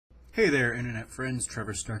Hey there, internet friends.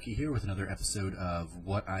 Trevor Starkey here with another episode of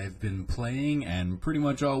what I've been playing, and pretty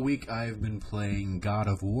much all week I've been playing God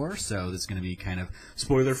of War, so this is going to be kind of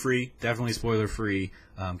spoiler-free, definitely spoiler-free,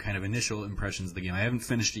 kind of initial impressions of the game. I haven't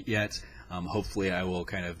finished it yet. Hopefully I will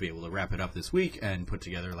kind of be able to wrap it up this week and put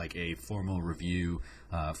together like a formal review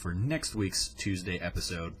for next week's Tuesday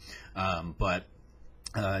episode.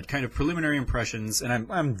 Kind of preliminary impressions,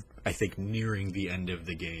 and I'm I think nearing the end of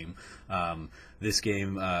the game. This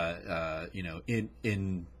game, you know,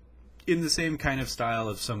 in the same kind of style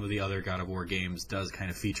of some of the other God of War games, does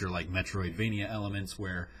kind of feature like Metroidvania elements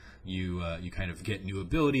where you kind of get new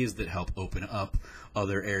abilities that help open up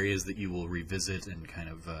other areas that you will revisit and kind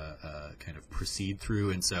of proceed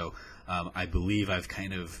through. And so I believe I've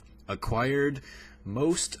kind of acquired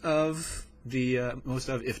most of,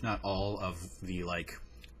 if not all of the, like,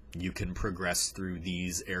 you can progress through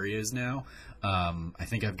these areas now. I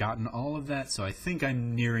think I've gotten all of that, so I think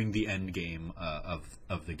I'm nearing the end game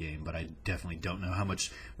of the game, but I definitely don't know how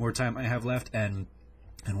much more time I have left. And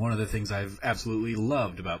one of the things I've absolutely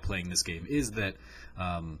loved about playing this game is that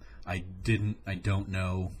I don't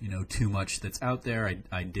know, too much that's out there.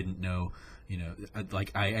 I didn't know,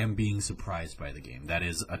 like, I am being surprised by the game. That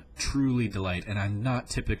is a truly delight, and I'm not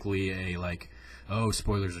typically a, like, oh,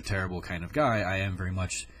 spoilers are terrible kind of guy. I am very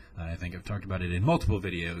much, I think I've talked about it in multiple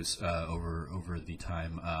videos over the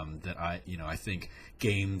time, that I think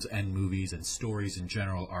games and movies and stories in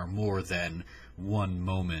general are more than one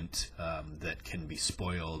moment that can be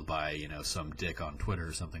spoiled by, some dick on Twitter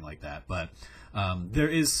or something like that. But there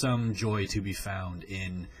is some joy to be found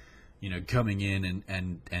in, coming in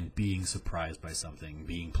and being surprised by something,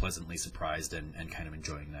 being pleasantly surprised and kind of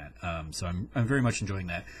enjoying that. So I'm very much enjoying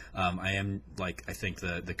that. I think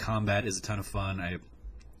the combat is a ton of fun. I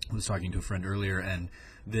was talking to a friend earlier, and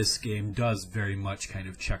this game does very much kind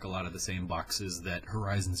of check a lot of the same boxes that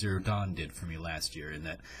Horizon Zero Dawn did for me last year, in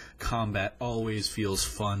that combat always feels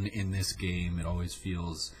fun in this game. It always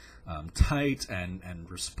feels tight and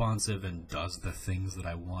responsive and does the things that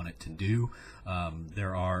I want it to do.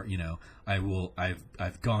 There are,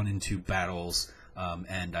 I've gone into battles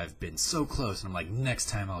and I've been so close, and I'm like, next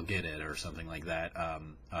time I'll get it, or something like that,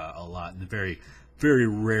 a lot. And very, very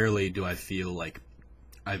rarely do I feel like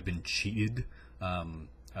I've been cheated.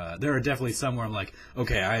 There are definitely some where I'm like,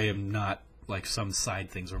 okay, I am not, like, some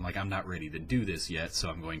side things where I'm like, I'm not ready to do this yet, so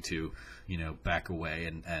I'm going to, back away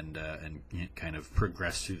and kind of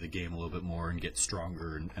progress through the game a little bit more and get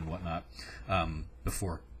stronger and whatnot,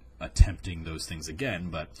 before attempting those things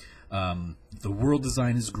again. But the world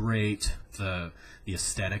design is great. The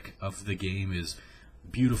aesthetic of the game is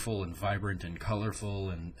beautiful and vibrant and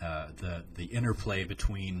colorful, and the interplay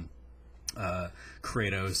between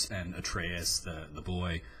Kratos and Atreus, the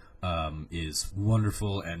boy, is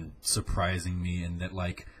wonderful and surprising me, in that,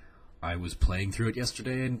 like, I was playing through it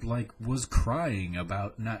yesterday and, like, was crying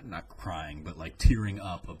about, not crying, but, like, tearing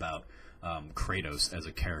up about Kratos as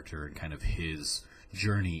a character and kind of his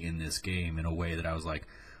journey in this game, in a way that I was like,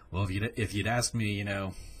 well, if you'd asked me,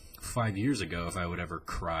 5 years ago if I would ever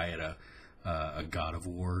cry at a God of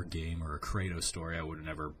War game or a Kratos story, I would have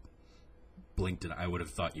never blinked, and I would have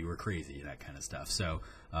thought you were crazy, that kind of stuff. So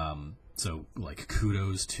like,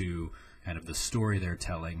 kudos to kind of the story they're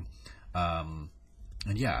telling,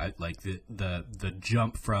 and yeah, like the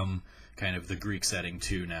jump from kind of the Greek setting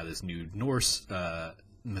to now this new Norse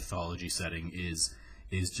mythology setting is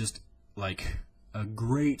just like a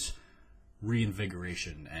great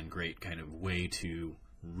reinvigoration and great kind of way to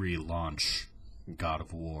relaunch God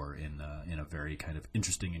of War in a very kind of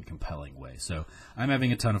interesting and compelling way. So I'm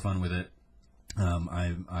having a ton of fun with it.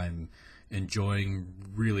 I'm enjoying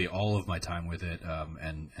really all of my time with it,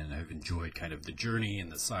 and I've enjoyed kind of the journey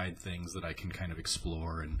and the side things that I can kind of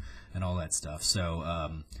explore and all that stuff. So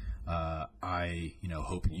I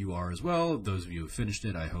hope you are as well. Those of you who have finished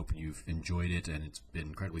it, I hope you've enjoyed it and it's been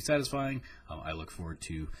incredibly satisfying. I look forward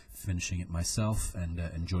to finishing it myself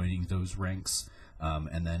and joining those ranks,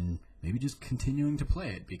 and then maybe just continuing to play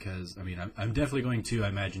it, because, I mean, I'm definitely going to, I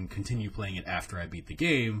imagine, continue playing it after I beat the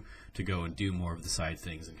game, to go and do more of the side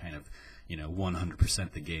things and kind of,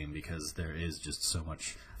 100% the game, because there is just so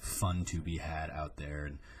much fun to be had out there.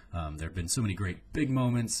 And there have been so many great big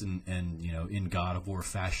moments and in God of War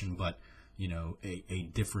fashion, but, a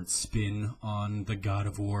different spin on the God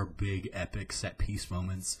of War big epic set piece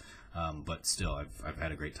moments. But still, I've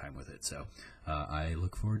had a great time with it. So I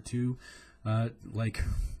look forward to like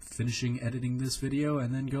finishing editing this video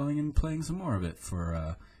and then going and playing some more of it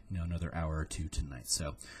for another hour or two tonight.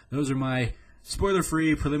 So those are my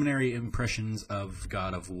spoiler-free preliminary impressions of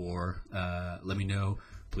God of War. Let me know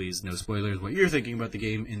please, no spoilers, what you're thinking about the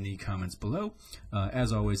game in the comments below.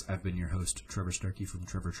 As always, I've been your host, Trevor Starkey from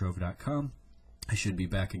TrevorTrove.com. I should be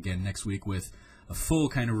back again next week with a full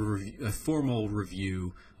kind of a formal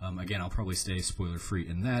review. Again, I'll probably stay spoiler-free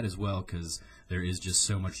in that as well, because there is just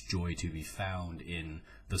so much joy to be found in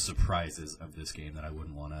the surprises of this game that I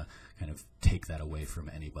wouldn't want to kind of take that away from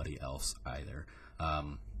anybody else either.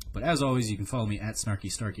 But as always, you can follow me at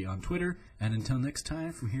SnarkyStarky on Twitter, and until next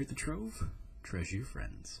time, from here at the Trove, treasure your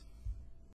friends.